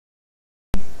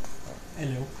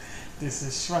Hello, this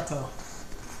is Shrato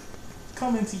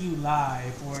coming to you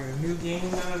live for a new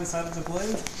game that I decided to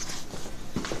play.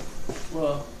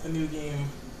 Well, a new game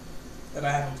that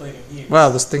I haven't played in years. Wow,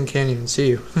 this thing can't even see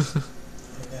you.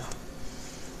 Yeah.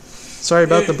 Sorry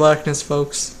about the blackness,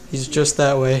 folks. He's just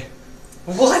that way.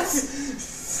 What?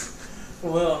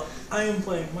 Well, I am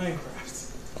playing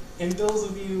Minecraft. And those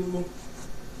of you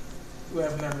who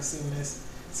have never seen this,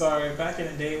 sorry, back in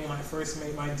the day when I first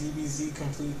made my DBZ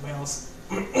complete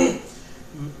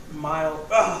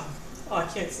I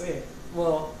can't say it.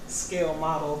 Well, scale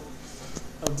model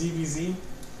of DBZ.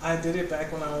 I did it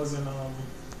back when I was in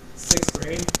 6th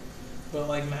grade, but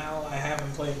like now I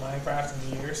haven't played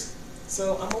Minecraft in years,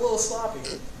 so I'm a little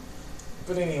sloppy.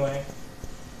 But anyway,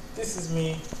 this is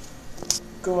me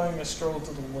going a stroll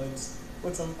to the woods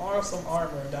with some awesome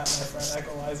armor that my friend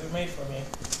Equalizer made for me.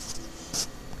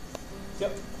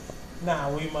 Yep.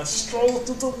 Now we must stroll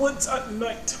through the woods at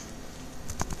night.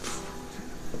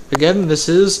 Again, this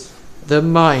is the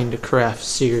Minecraft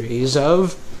series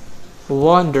of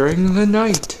Wandering the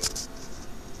Night.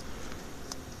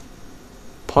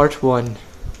 Part 1.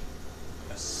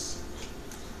 Yes.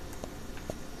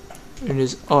 And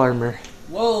his armor.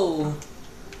 Whoa!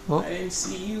 Oh. I didn't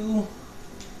see you.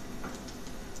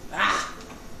 Ah!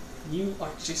 You are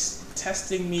just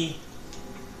testing me.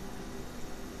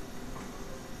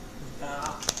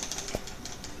 Ah.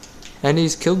 And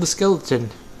he's killed the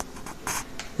skeleton.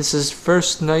 This is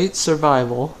first night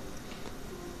survival.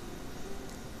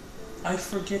 I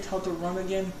forget how to run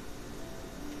again.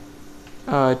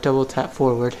 Double tap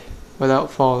forward without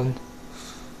falling.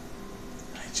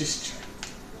 I just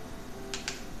tried.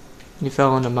 You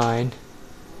fell in a mine.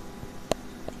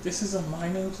 This is a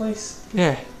mining place?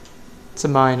 Yeah. It's a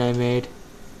mine I made.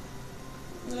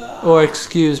 Ah. Or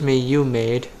excuse me, you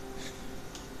made.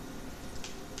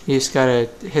 You just gotta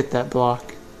hit that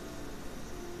block.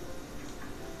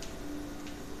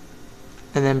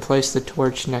 And then place the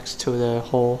torch next to the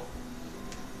hole.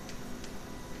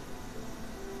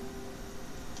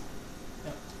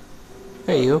 Yep.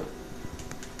 Hey, you.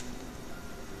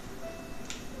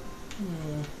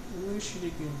 Where should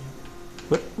it give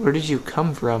me? Where did you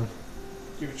come from?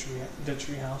 The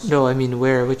tree house. No, I mean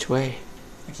where? Which way?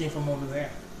 I came from over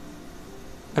there.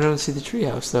 I don't see the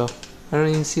treehouse though. I don't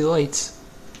even see lights.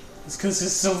 It's because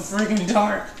it's so freaking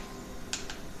dark.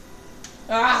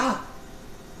 Ah!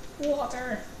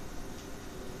 Water!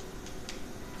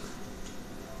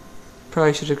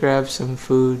 Probably should have grabbed some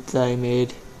food that I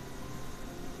made.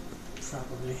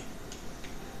 Probably.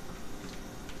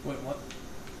 Wait, what?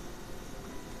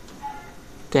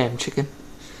 Damn chicken.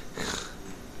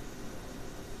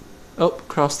 Oh,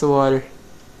 cross the water.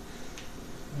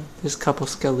 There's a couple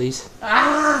skellies.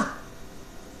 Ah!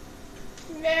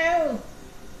 No!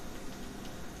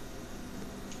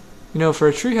 You know, for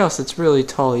a treehouse that's really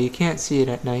tall, you can't see it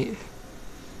at night.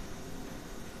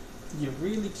 You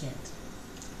really can't.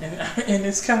 And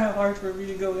it's kind of hard for me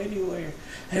to go anywhere.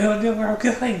 I don't know where I'm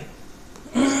going.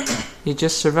 You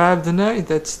just survived the night.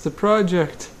 That's the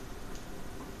project.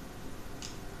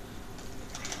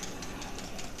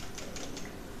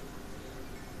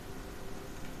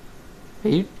 Are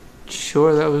you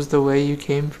sure that was the way you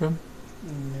came from?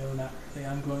 No, not really.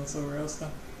 I'm going somewhere else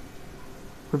now.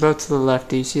 What about to the left?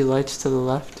 Do you see lights to the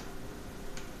left?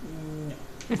 No.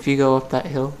 If you go up that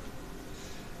hill.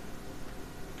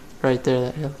 Right there,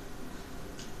 that hill.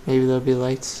 Maybe there'll be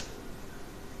lights.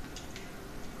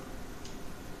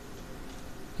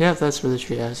 Yeah, that's where the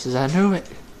treehouse is. I knew it.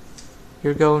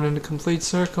 You're going in a complete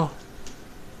circle.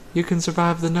 You can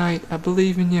survive the night. I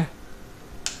believe in you.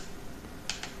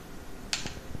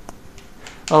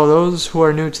 Oh, those who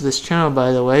are new to this channel,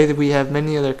 by the way, we have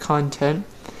many other content.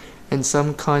 And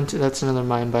some content, that's another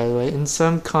mine, by the way. And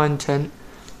some content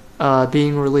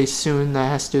being released soon that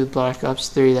has to do with Black Ops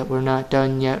 3 that we're not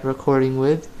done yet recording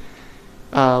with.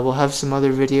 We'll have some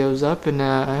other videos up, and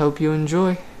I hope you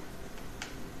enjoy.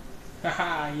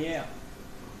 Haha, yeah.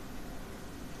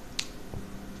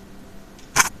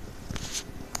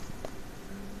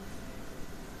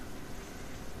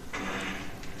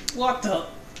 What the?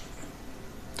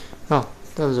 Oh,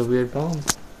 that was a weird bomb.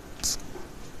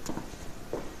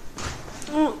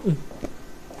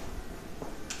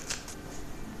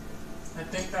 I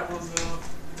think that was a...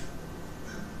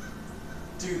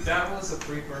 Dude, that was a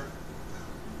creeper.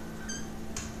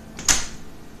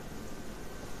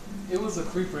 It was a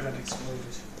creeper that exploded.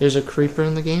 There's a creeper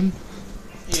in the game?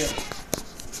 Yeah.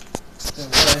 The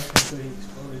life until he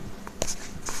exploded.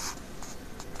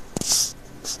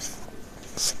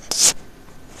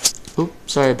 Oop,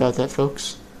 sorry about that,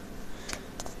 folks.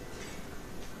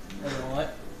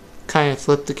 What? Kind of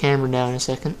flipped the camera down a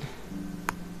second.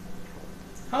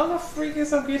 How the freak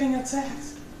is I'm getting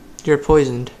attacked? You're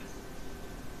poisoned.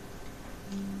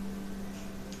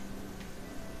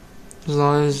 As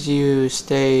long as you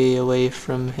stay away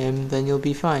from him, then you'll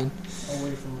be fine.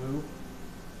 Away from who?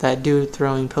 That dude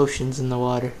throwing potions in the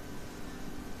water.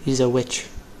 He's a witch.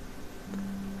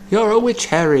 You're a witch,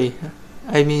 Harry.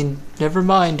 I mean, never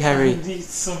mind, Harry. I need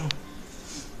some.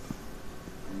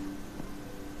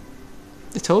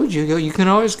 I told you, you can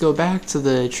always go back to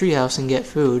the treehouse and get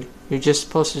food. You're just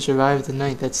supposed to survive the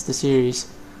night. That's the series.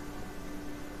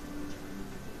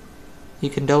 You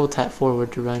can double tap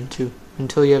forward to run too.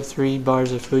 Until you have 3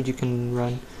 bars of food, you can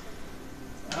run.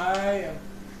 I am.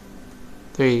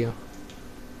 There you go.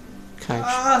 Catch.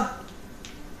 Ah!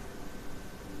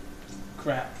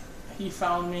 Crap. He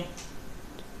found me.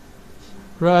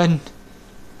 Run.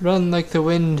 Run like the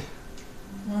wind.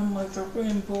 Run like the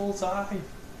wind, bullseye.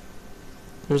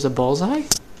 There's a bullseye?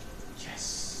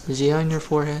 Yes. Is he on your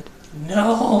forehead?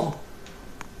 No!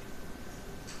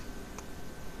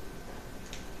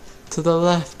 To the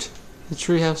left. The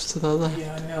treehouse to the left.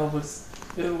 Yeah, I know, but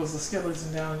it was a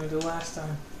skeleton down there the last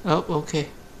time. Oh, okay.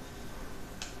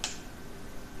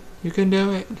 You can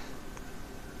do it.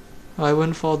 Oh, I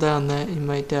wouldn't fall down that. You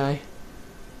might die.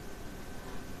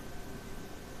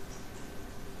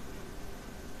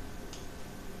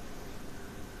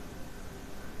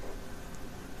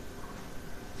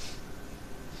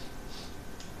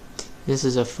 This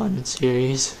is a fun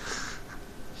series.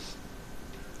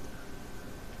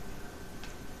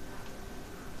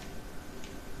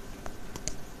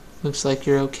 Looks like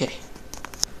you're okay.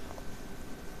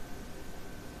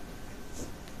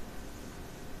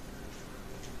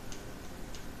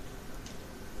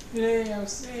 Yay, I'm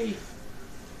safe.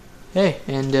 Hey,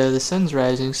 and the sun's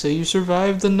rising, so you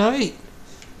survived the night.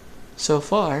 So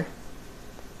far.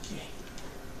 Yay.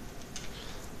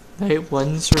 Night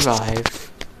 1 survived.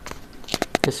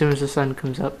 As soon as the sun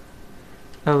comes up.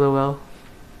 LOL.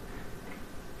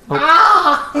 Oh.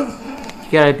 Ah!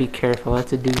 You gotta be careful,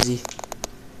 that's a doozy.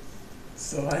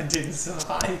 So I didn't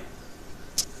survive.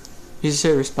 You just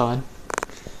hit respawn.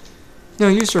 No,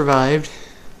 you survived.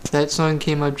 That sun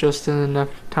came up just in enough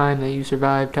time that you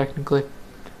survived, technically.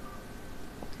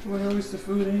 Where was the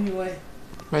food anyway?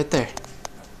 Right there.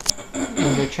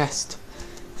 In your chest.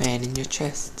 Man, in your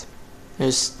chest.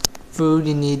 There's food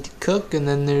you need to cook, and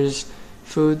then there's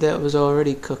food that was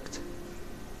already cooked.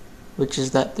 Which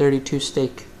is that 32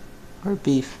 steak. Or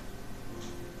beef.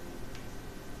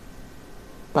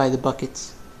 By the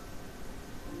buckets.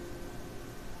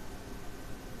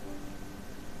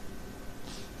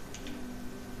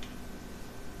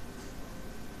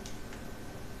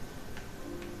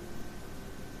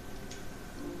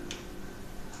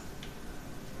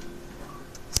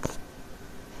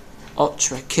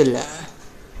 Ultra killer.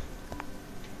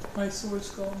 My sword's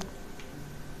gone.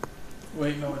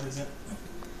 Wait, no it isn't.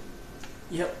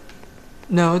 Yep.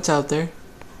 No, it's out there.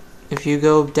 If you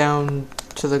go down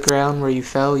to the ground where you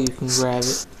fell, you can grab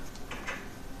it.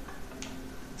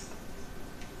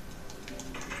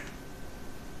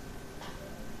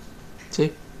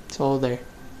 See? It's all there.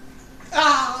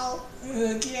 Ow!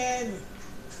 Again!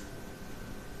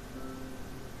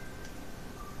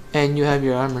 And you have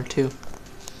your armor too.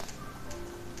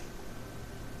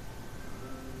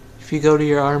 If you go to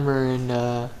your armor and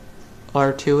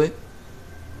R2 it,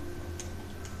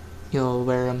 you'll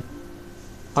wear them.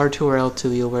 R2 or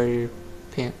L2, you'll wear your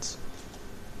pants.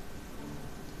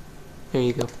 There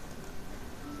you go.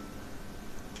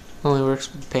 Only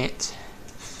works with pants.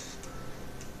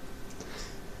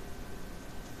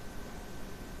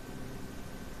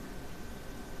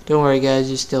 Don't worry guys,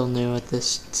 you're still new at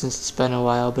this since it's been a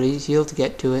while, but he'll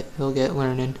get to it. He'll get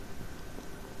learning.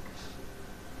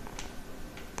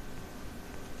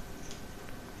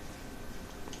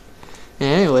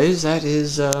 Anyways, that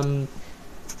is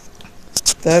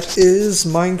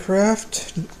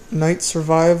Minecraft Night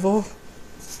Survival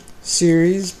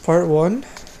Series Part 1.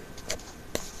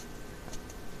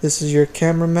 This is your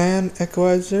cameraman,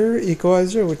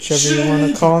 Equalizer, whichever you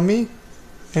want to call me.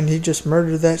 And he just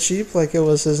murdered that sheep like it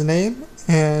was his name.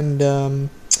 And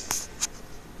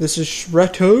this is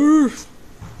Shredder.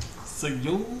 So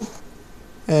you.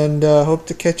 And hope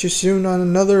to catch you soon on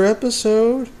another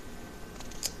episode.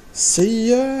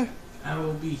 See ya. I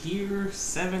will be here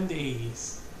 7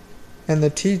 days. And the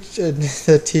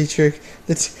teacher,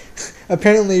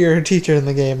 apparently you're a teacher in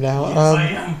the game now. Yes, I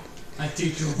am. I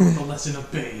teach you the lesson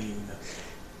of pain.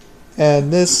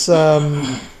 And this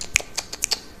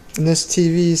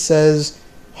TV says,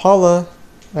 holla.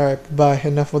 Alright, bye.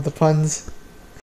 Enough with the puns.